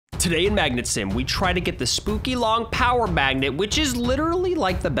Today in Magnet Sim, we try to get the spooky long power magnet, which is literally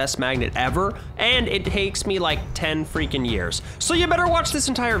like the best magnet ever, and it takes me like 10 freaking years. So you better watch this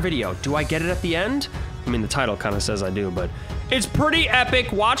entire video. Do I get it at the end? I mean, the title kind of says I do, but it's pretty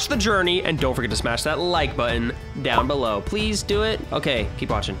epic. Watch the journey, and don't forget to smash that like button down below. Please do it. Okay,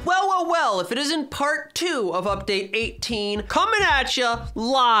 keep watching. Well, if it isn't part 2 of update 18, coming at you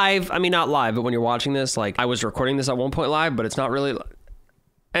live. I mean, not live, but when you're watching this, like I was recording this at one point live, but it's not really.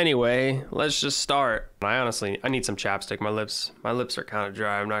 Anyway, let's just start. I need some chapstick. My lips are kind of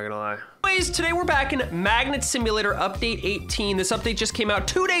dry, I'm not gonna lie. Anyways, today we're back in Magnet Simulator Update 18. This update just came out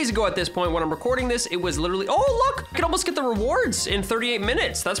 2 days ago at this point. When I'm recording this, it was literally, oh look, I could almost get the rewards in 38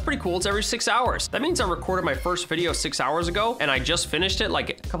 minutes. That's pretty cool, it's every 6 hours. That means I recorded my first video 6 hours ago, and I just finished it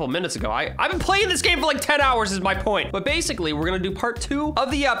like a couple minutes ago. I've been playing this game for like 10 hours is my point. But basically, we're gonna do part 2 of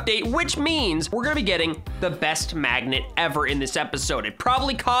the update, which means we're gonna be getting the best magnet ever in this episode. It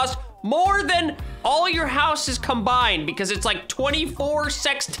probably cost more than all your houses combined because it's like 24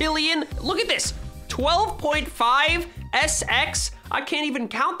 sextillion. Look at this, 12.5 SX. I can't even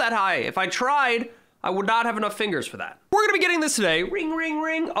count that high. If I tried, I would not have enough fingers for that. We're gonna be getting this today. Ring, ring,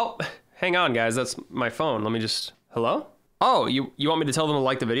 ring. Oh, hang on guys, that's my phone. Let me just, hello? Oh, you want me to tell them to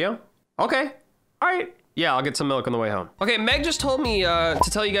like the video? Okay, all right. Yeah, I'll get some milk on the way home. Okay, Meg just told me to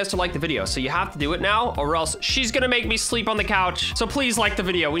tell you guys to like the video, so you have to do it now, or else she's gonna make me sleep on the couch. So please like the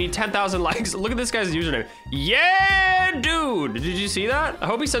video. We need 10,000 likes. Look at this guy's username. Yeah, dude. Did you see that? I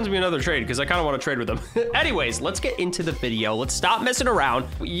hope he sends me another trade, because I kind of want to trade with him. Anyways, let's get into the video. Let's stop messing around.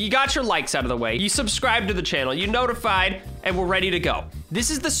 You got your likes out of the way. You subscribed to the channel. You notified, and we're ready to go.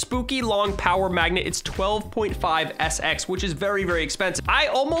 This is the spooky long power magnet. It's 12.5 SX, which is very, very expensive. I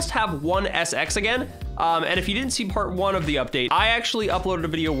almost have one SX again. And if you didn't see part 1 of the update, I actually uploaded a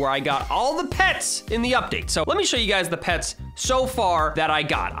video where I got all the pets in the update. So let me show you guys the pets so far that I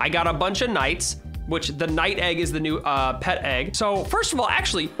got. I got a bunch of knights, which the knight egg is the new pet egg. So first of all,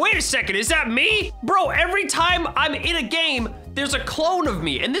 actually, wait a second, is that me? Bro, every time I'm in a game, there's a clone of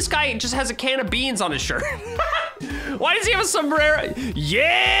me, and this guy just has a can of beans on his shirt. Why does he have a sombrero?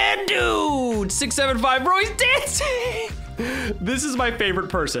 Yeah, dude, 675, bro, he's dancing. This is my favorite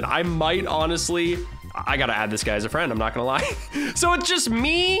person. I might honestly, I gotta add this guy as a friend, I'm not gonna lie. So it's just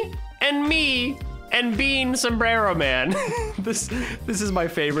me and Bean Sombrero Man. This is my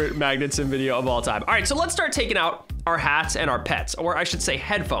favorite Magnet Sim video of all time. All right, so let's start taking out our hats and our pets, or I should say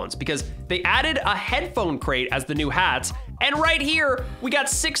headphones, because they added a headphone crate as the new hats. And right here, we got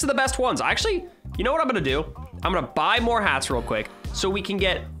 6 of the best ones. Actually, you know what I'm gonna do? I'm gonna buy more hats real quick so we can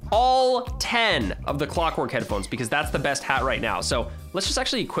get all 10 of the clockwork headphones, because that's the best hat right now. So let's just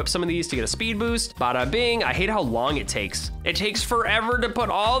actually equip some of these to get a speed boost. Bada bing. I hate how long it takes. It takes forever to put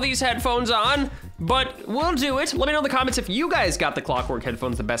all these headphones on, but we'll do it. Let me know in the comments if you guys got the clockwork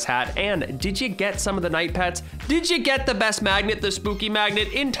headphones, the best hat, and did you get some of the night pets? Did you get the best magnet, the spooky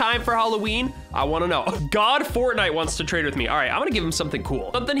magnet, in time for Halloween? I wanna know. God Fortnite wants to trade with me. All right, I'm gonna give him something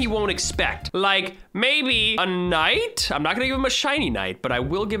cool. Something he won't expect. Like maybe a knight? I'm not gonna give him a shiny knight, but I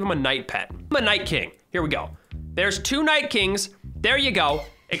will give him a night pet. I'm a night king. Here we go. There's 2 night kings. There you go.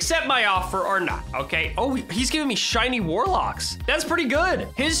 Accept my offer or not, okay? Oh, he's giving me shiny warlocks. That's pretty good.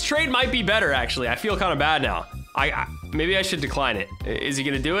 His trade might be better, actually. I feel kind of bad now. Maybe I should decline it. Is he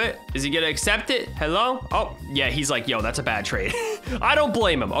gonna do it? Is he gonna accept it? Hello? Oh, yeah, he's like, yo, that's a bad trade. I don't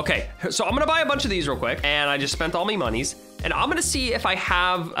blame him. Okay, so I'm gonna buy a bunch of these real quick, and I just spent all my monies, and I'm gonna see if I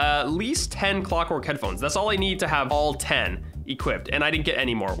have at least 10 clockwork headphones. That's all I need to have all 10 equipped, and I didn't get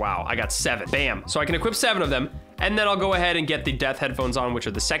any more. Wow, I got 7. Bam. So I can equip 7 of them, and then I'll go ahead and get the death headphones on, which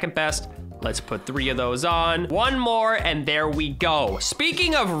are the second best. Let's put 3 of those on. 1 more, and there we go.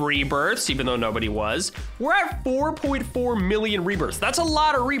 Speaking of rebirths, even though nobody was, we're at 4.4 million rebirths. That's a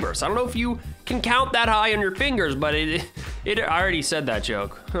lot of rebirths. I don't know if you can count that high on your fingers, but I already said that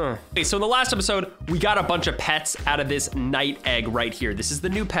joke. Huh. Okay, so in the last episode, we got a bunch of pets out of this night egg right here. This is the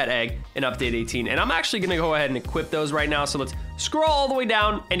new pet egg in update 18, and I'm actually gonna go ahead and equip those right now. So let's scroll all the way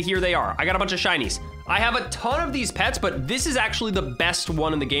down, and here they are. I got a bunch of shinies. I have a ton of these pets, but this is actually the best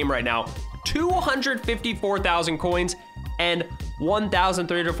one in the game right now. 254,000 coins and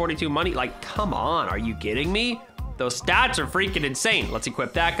 1,342 money. Like, come on, are you kidding me? Those stats are freaking insane. Let's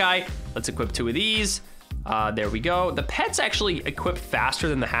equip that guy. Let's equip 2 of these. There we go. The pets actually equip faster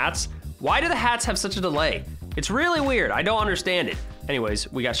than the hats. Why do the hats have such a delay? It's really weird. I don't understand it.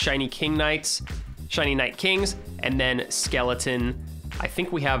 Anyways, we got shiny king knights, shiny knight kings, and then skeleton. I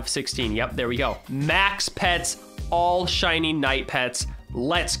think we have 16. Yep, there we go. Max pets, all shiny knight pets.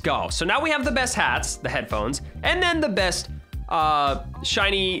 Let's go. So now we have the best hats, the headphones, and then the best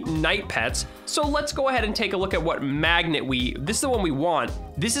shiny knight pets. So let's go ahead and take a look at what magnet this is the one we want.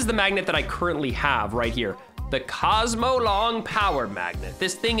 This is the magnet that I currently have right here. The Cosmo Long Power Magnet.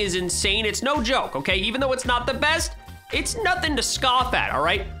 This thing is insane. It's no joke, okay? Even though it's not the best, it's nothing to scoff at, all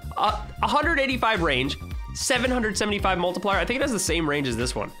right? 185 range, 775 multiplier. I think it has the same range as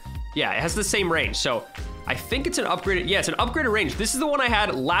this one. Yeah, it has the same range. So I think it's an upgraded, yeah, it's an upgraded range. This is the one I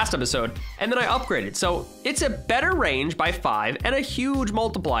had last episode, and then I upgraded. So it's a better range by 5 and a huge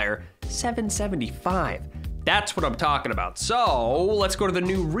multiplier, 775. That's what I'm talking about. So let's go to the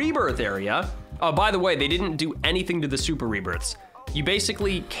new rebirth area. Oh, by the way, they didn't do anything to the super rebirths. You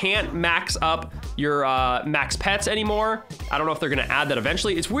basically can't max up your max pets anymore. I don't know if they're gonna add that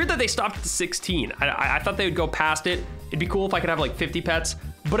eventually. It's weird that they stopped at 16. I thought they would go past it. It'd be cool if I could have like 50 pets.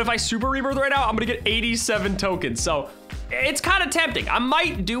 But if I super rebirth right now, I'm gonna get 87 tokens. So it's kind of tempting. I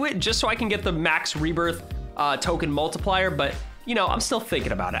might do it just so I can get the max rebirth token multiplier, but you know, I'm still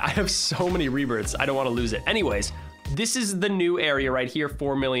thinking about it. I have so many rebirths, I don't wanna lose it. Anyways, this is the new area right here,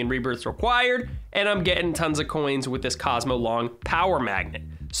 4 million rebirths required, and I'm getting tons of coins with this Cosmo Long Power Magnet.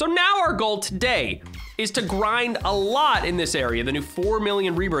 So now our goal today is to grind a lot in this area, the new 4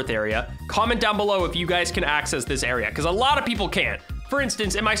 million rebirth area. Comment down below if you guys can access this area, because a lot of people can't. For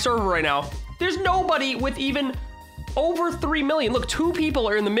instance, in my server right now, there's nobody with even over 3 million. Look, 2 people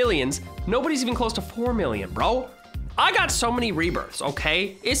are in the millions. Nobody's even close to 4 million, bro. I got so many rebirths,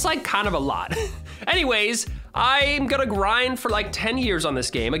 okay? It's like kind of a lot. Anyways, I'm gonna grind for like 10 years on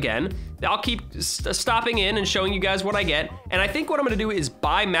this game again. I'll keep stopping in and showing you guys what I get. And I think what I'm gonna do is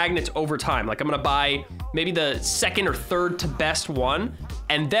buy magnets over time. Like I'm gonna buy maybe the second or third to best one,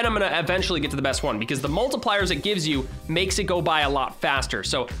 and then I'm gonna eventually get to the best one because the multipliers it gives you makes it go by a lot faster.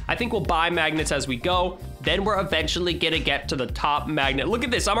 So I think we'll buy magnets as we go. Then we're eventually gonna get to the top magnet. Look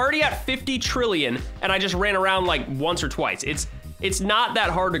at this, I'm already at 50 trillion and I just ran around like once or twice. It's not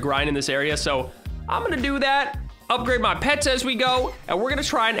that hard to grind in this area, so I'm gonna do that, upgrade my pets as we go, and we're gonna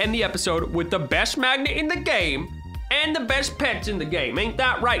try and end the episode with the best magnet in the game and the best pets in the game. Ain't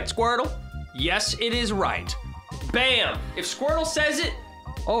that right, Squirtle? Yes, it is right. Bam! If Squirtle says it,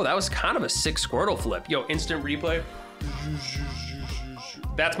 oh, that was kind of a sick Squirtle flip. Yo, instant replay.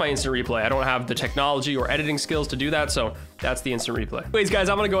 That's my instant replay. I don't have the technology or editing skills to do that, so that's the instant replay. Anyways, guys,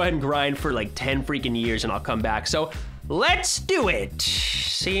 I'm gonna go ahead and grind for like 10 freaking years and I'll come back. So let's do it.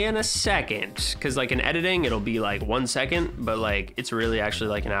 See you in a second. Cause like in editing, it'll be like 1 second, but like it's really actually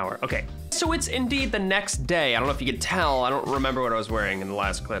like an hour. Okay, so it's indeed the next day. I don't know if you could tell. I don't remember what I was wearing in the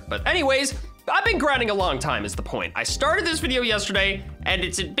last clip, but anyways, I've been grinding a long time is the point. I started this video yesterday and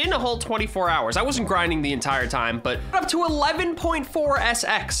it's been a whole 24 hours. I wasn't grinding the entire time, but up to 11.4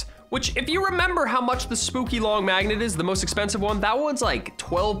 SX, which if you remember how much the spooky long magnet is, the most expensive one, that one's like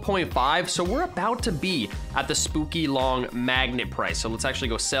 12.5. So we're about to be at the spooky long magnet price. So let's actually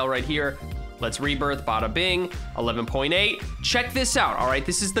go sell right here. Let's rebirth, bada bing, 11.8. Check this out, all right?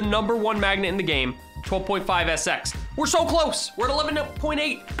 This is the #1 magnet in the game, 12.5 SX. We're so close, we're at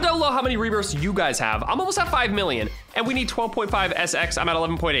 11.8. I don't know how many rebirths you guys have. I'm almost at 5 million, and we need 12.5 SX, I'm at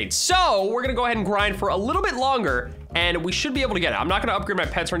 11.8. So we're gonna go ahead and grind for a little bit longer, and we should be able to get it. I'm not gonna upgrade my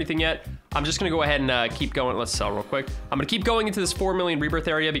pets or anything yet. I'm just gonna go ahead and keep going. Let's sell real quick. I'm gonna keep going into this 4 million rebirth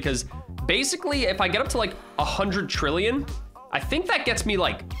area because basically if I get up to like 100 trillion, I think that gets me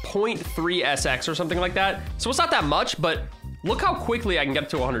like 0.3 SX or something like that. So it's not that much, but look how quickly I can get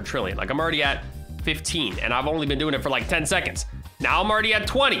to 100 trillion. Like I'm already at 15 and I've only been doing it for like 10 seconds. Now I'm already at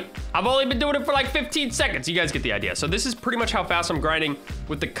 20. I've only been doing it for like 15 seconds. You guys get the idea. So this is pretty much how fast I'm grinding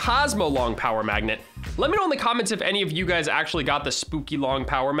with the Cosmo Long Power Magnet. Let me know in the comments if any of you guys actually got the spooky long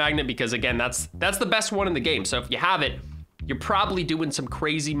power magnet, because again, that's the best one in the game. So if you have it, you're probably doing some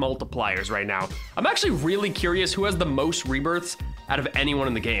crazy multipliers right now. I'm actually really curious who has the most rebirths out of anyone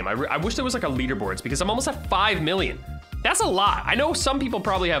in the game. I wish there was like a leaderboards because I'm almost at 5 million. That's a lot. I know some people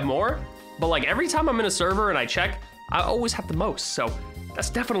probably have more, but like every time I'm in a server and I check, I always have the most. So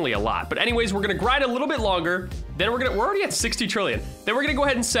that's definitely a lot. But anyways, we're gonna grind a little bit longer. Then we're already at 60 trillion. Then we're gonna go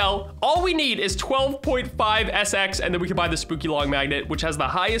ahead and sell. All we need is 12.5 SX, and then we can buy the spooky long magnet, which has the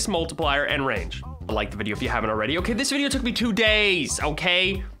highest multiplier and range. Like the video if you haven't already. Okay, this video took me 2 days,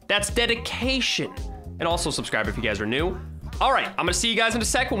 okay? That's dedication. And also subscribe if you guys are new. All right, I'm gonna see you guys in a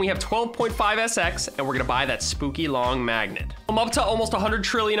sec when we have 12.5 SX and we're gonna buy that spooky long magnet. I'm up to almost 100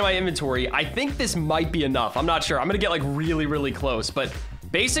 trillion in my inventory. I think this might be enough. I'm not sure. I'm gonna get like really, really close, but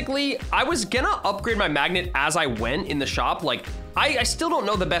basically I was gonna upgrade my magnet as I went in the shop. Like I still don't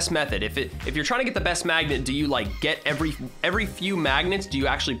know the best method. If you're trying to get the best magnet, do you like get every few magnets, do you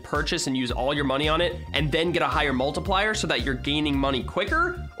actually purchase and use all your money on it and then get a higher multiplier so that you're gaining money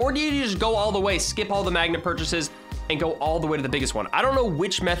quicker? Or do you just go all the way, skip all the magnet purchases, and go all the way to the biggest one. I don't know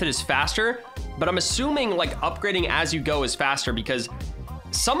which method is faster, but I'm assuming like upgrading as you go is faster because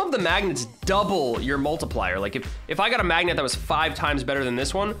some of the magnets double your multiplier. Like if I got a magnet that was 5 times better than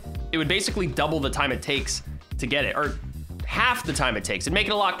this one, it would basically double the time it takes to get it, or half the time it takes. It'd make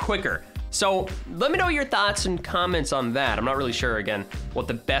it a lot quicker. So let me know your thoughts and comments on that. I'm not really sure, again, what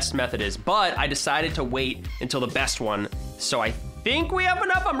the best method is, but I decided to wait until the best one. So I think we have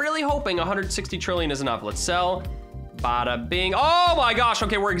enough. I'm really hoping 160 trillion is enough. Let's sell. Bada bing. Oh my gosh,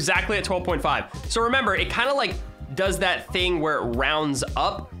 okay, we're exactly at 12.5. So remember, it kind of like does that thing where it rounds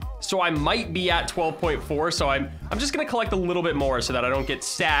up. So I might be at 12.4, so I'm just gonna collect a little bit more so that I don't get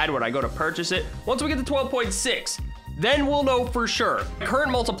sad when I go to purchase it. Once we get to 12.6, then we'll know for sure. The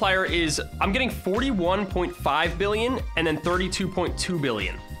current multiplier is, I'm getting 41.5 billion and then 32.2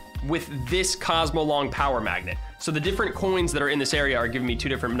 billion with this Cosmo Long Power Magnet. So the different coins that are in this area are giving me 2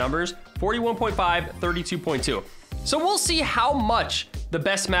 different numbers, 41.5, 32.2. So we'll see how much the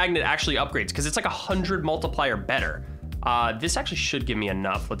best magnet actually upgrades, because it's like 100 multiplier better. This actually should give me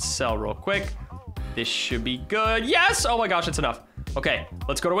enough. Let's sell real quick. This should be good. Yes! Oh my gosh, it's enough. Okay,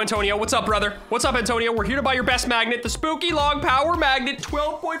 let's go to Antonio. What's up, brother? What's up, Antonio? We're here to buy your best magnet, the Spooky Long Power Magnet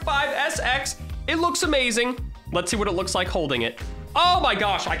 12.5 SX. It looks amazing. Let's see what it looks like holding it. Oh my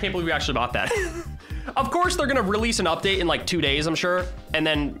gosh, I can't believe we actually bought that. Of course, they're gonna release an update in like 2 days, I'm sure. And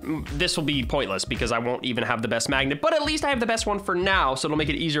then this will be pointless because I won't even have the best magnet, but at least I have the best one for now, so it'll make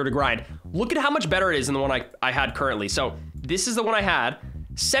it easier to grind. Look at how much better it is than the one I had currently. So this is the one I had,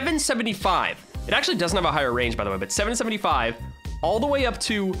 775. It actually doesn't have a higher range, by the way, but 775 all the way up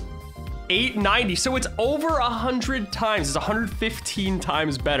to 890. So it's over 100 times, it's 115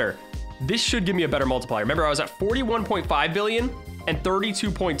 times better. This should give me a better multiplier. Remember, I was at 41.5 billion and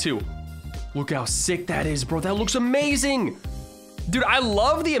 32.2. Look how sick that is, bro. That looks amazing. Dude, I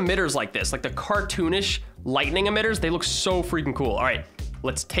love the emitters like this, like the cartoonish lightning emitters. They look so freaking cool. All right,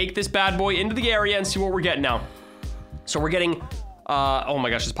 let's take this bad boy into the area and see what we're getting now. So we're getting, oh my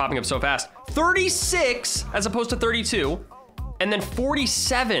gosh, it's popping up so fast. 36 as opposed to 32, and then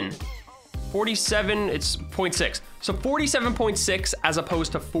 47. 47, it's 0.6. So 47.6 as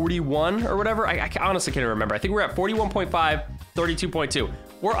opposed to 41 or whatever. I honestly can't remember. I think we're at 41.5, 32.2.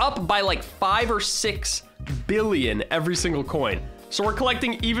 We're up by like 5 or 6 billion every single coin. So we're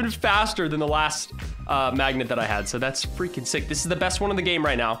collecting even faster than the last magnet that I had. So that's freaking sick. This is the best one in the game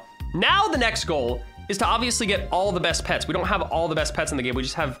right now. Now the next goal is to obviously get all the best pets. We don't have all the best pets in the game. We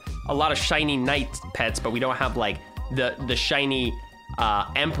just have a lot of shiny knight pets, but we don't have like the shiny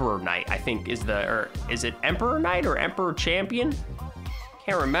Emperor Knight, I think is the, or is it Emperor Knight or Emperor Champion?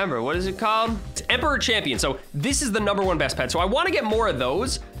 Can't remember, what is it called? It's Emperor Champion, so this is the #1 best pet. So I wanna get more of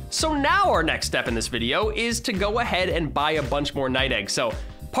those. So now our next step in this video is to go ahead and buy a bunch more Knight eggs. So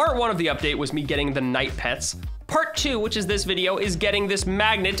part 1 of the update was me getting the Knight pets. Part 2, which is this video, is getting this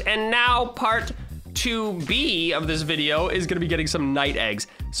magnet, and now part 2B of this video is gonna be getting some Knight eggs.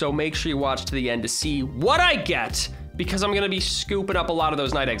 So make sure you watch to the end to see what I get, because I'm gonna be scooping up a lot of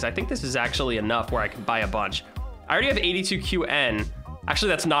those Knight eggs. I think this is actually enough where I can buy a bunch. I already have 82QN. Actually,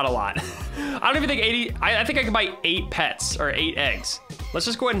 that's not a lot. I don't even think 80, I think I can buy 8 pets or 8 eggs. Let's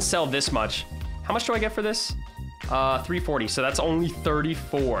just go ahead and sell this much. How much do I get for this? 340, so that's only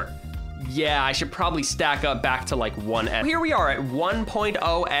 34. Yeah, I should probably stack up back to like 1S. Here we are at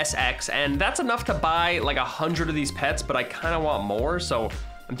 1.0 SX, and that's enough to buy like 100 of these pets, but I kind of want more, so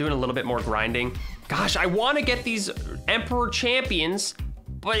I'm doing a little bit more grinding. Gosh, I want to get these Emperor Champions,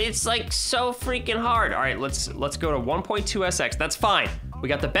 but it's like so freaking hard. All right, let's go to 1.2 SX. That's fine. We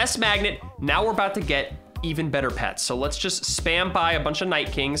got the best magnet. Now we're about to get even better pets. So let's just spam by a bunch of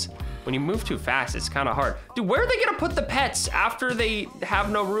Night Kings. When you move too fast, it's kind of hard. Dude, where are they gonna put the pets after they have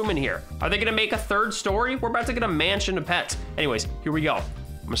no room in here? Are they gonna make a 3rd story? We're about to get a mansion of pets. Anyways, here we go.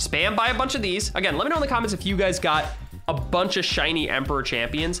 I'm gonna spam by a bunch of these. Again, let me know in the comments if you guys got a bunch of shiny Emperor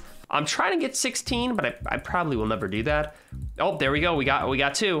Champions. I'm trying to get 16, but I probably will never do that. Oh, there we go. We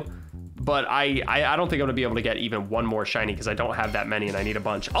got 2. But I don't think I'm gonna be able to get even 1 more shiny because I don't have that many and I need a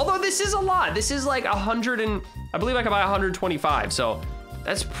bunch. Although this is a lot. This is like 100 and I believe I can buy 125. So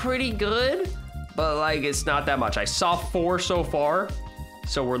that's pretty good, but like it's not that much. I saw 4 so far,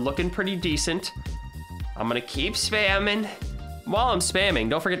 so we're looking pretty decent. I'm gonna keep spamming. While I'm spamming,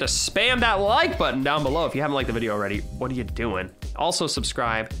 don't forget to spam that like button down below if you haven't liked the video already. What are you doing? Also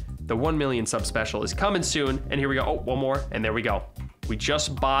subscribe. The 1 million sub special is coming soon. And here we go. Oh, 1 more, and there we go. We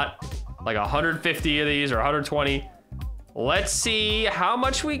just bought like 150 of these or 120. Let's see how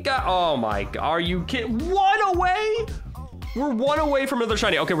much we got. Oh my God, are you kidding? 1 away? We're 1 away from another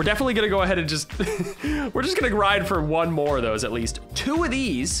shiny. Okay, we're definitely gonna go ahead and just, we're just gonna grind for 1 more of those at least. 2 of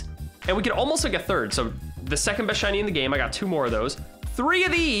these, and we can almost like a 3rd. So the second best shiny in the game. I got 2 more of those. 3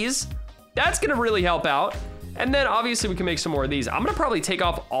 of these. That's gonna really help out. And then obviously we can make some more of these. I'm gonna probably take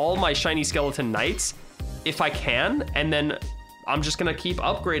off all my shiny skeleton knights if I can. And then I'm just gonna keep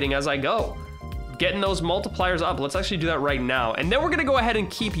upgrading as I go. Getting those multipliers up. Let's actually do that right now. And then we're gonna go ahead and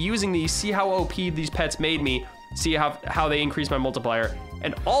keep using these, see how OP these pets made me, see how they increase my multiplier,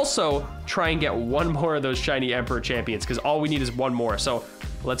 and also try and get 1 more of those shiny Emperor champions, because all we need is 1 more. So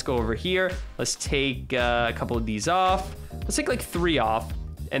let's go over here. Let's take a couple of these off. Let's take like 3 off,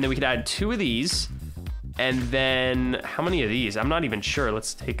 and then we could add 2 of these. And then how many of these? I'm not even sure.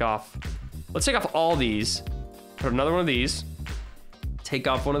 Let's take off all these. Put another one of these. Take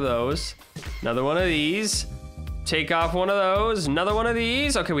off one of those. Another one of these. Take off one of those. Another one of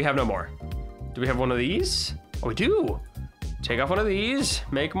these. Okay, we have no more. Do we have one of these? Oh, we do. Take off one of these.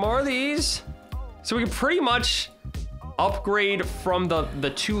 Make more of these. So we can pretty much upgrade from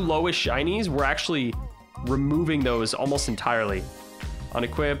the 2 lowest shinies. We're actually removing those almost entirely.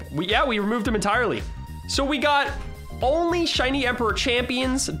 Unequip. We removed them entirely. So we got only shiny Emperor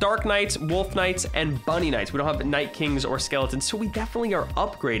champions, Dark Knights, Wolf Knights, and Bunny Knights. We don't have Night Kings or Skeletons, so we definitely are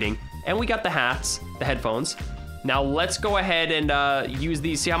upgrading. And we got the hats, the headphones. Now let's go ahead and use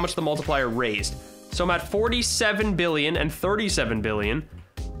these, see how much the multiplier raised. So I'm at 47 billion and 37 billion.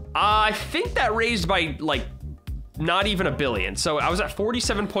 I think that raised by like not even a billion. So I was at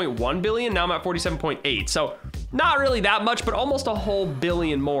 47.1 billion, now I'm at 47.8. So not really that much, but almost a whole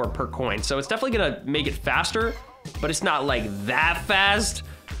billion more per coin. So it's definitely gonna make it faster, but it's not like that fast.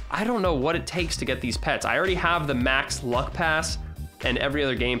 I don't know what it takes to get these pets. I already have the max luck pass and every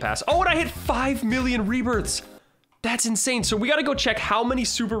other game pass. Oh, and I hit 5 million rebirths. That's insane. So we gotta go check how many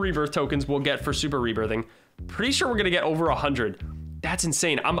super rebirth tokens we'll get for super rebirthing. Pretty sure we're gonna get over 100. That's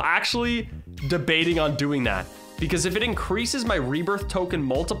insane. I'm actually debating on doing that, because if it increases my rebirth token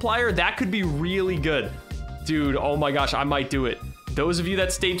multiplier, that could be really good. Dude, oh my gosh, I might do it. Those of you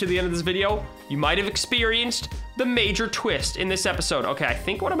that stayed to the end of this video, you might have experienced the major twist in this episode. Okay, I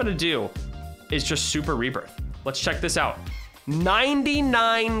think what I'm gonna do is just super rebirth. Let's check this out.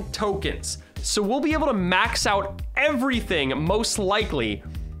 99 tokens. So we'll be able to max out everything, most likely,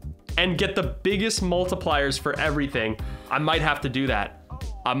 and get the biggest multipliers for everything. I might have to do that.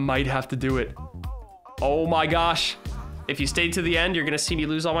 I might have to do it. Oh my gosh. If you stayed to the end, you're gonna see me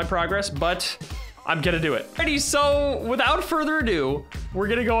lose all my progress, but I'm gonna do it. Alrighty, so without further ado, we're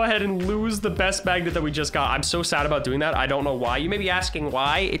gonna go ahead and lose the best magnet that we just got. I'm so sad about doing that. I don't know why. You may be asking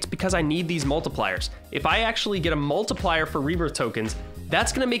why. It's because I need these multipliers. If I actually get a multiplier for rebirth tokens,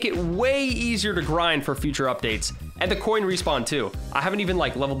 that's gonna make it way easier to grind for future updates. And the coin respawn too. I haven't even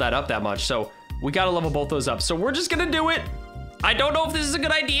like leveled that up that much, so we gotta level both those up. So we're just gonna do it. I don't know if this is a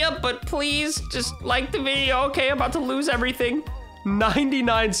good idea, but please just like the video. Okay, I'm about to lose everything.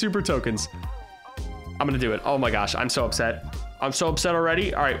 99 super tokens. I'm gonna do it. Oh my gosh, I'm so upset. I'm so upset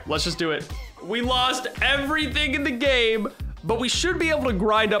already. All right, let's just do it. We lost everything in the game, but we should be able to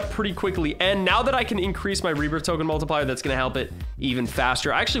grind up pretty quickly. And now that I can increase my rebirth token multiplier, that's gonna help it even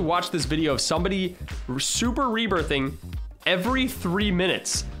faster. I actually watched this video of somebody super rebirthing every 3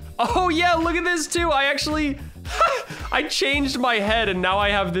 minutes. Oh yeah, look at this too. I actually, I changed my head and now I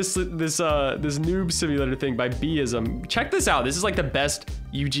have this noob simulator thing by Bism. Check this out. This is like the best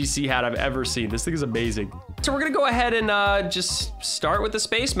UGC hat I've ever seen. This thing is amazing. So we're gonna go ahead and just start with the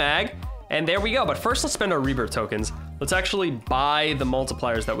space mag. And there we go. But first let's spend our rebirth tokens. Let's actually buy the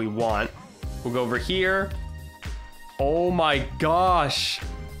multipliers that we want. We'll go over here. Oh my gosh.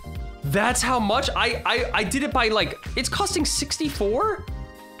 That's how much I did it by like, it's costing 64?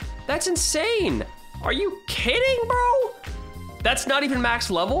 That's insane. Are you kidding, bro? That's not even max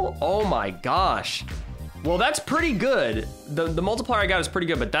level? Oh my gosh. Well, that's pretty good. The multiplier I got is pretty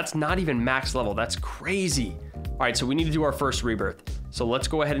good, but that's not even max level. That's crazy. All right, so we need to do our first rebirth. So let's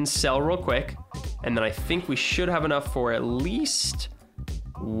go ahead and sell real quick. And then I think we should have enough for at least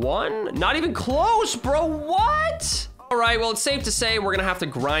 1. Not even close, bro, what? All right, well, it's safe to say we're gonna have to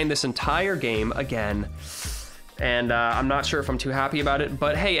grind this entire game again. And I'm not sure if I'm too happy about it,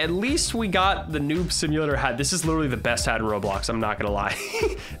 but hey, at least we got the noob simulator hat. This is literally the best hat in Roblox, I'm not gonna lie.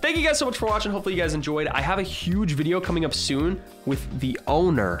 Thank you guys so much for watching. Hopefully you guys enjoyed. I have a huge video coming up soon with the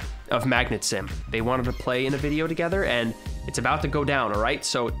owner of Magnet Sim. They wanted to play in a video together and it's about to go down, all right?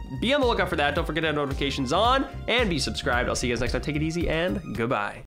 So be on the lookout for that. Don't forget to have notifications on and be subscribed. I'll see you guys next time. Take it easy and goodbye.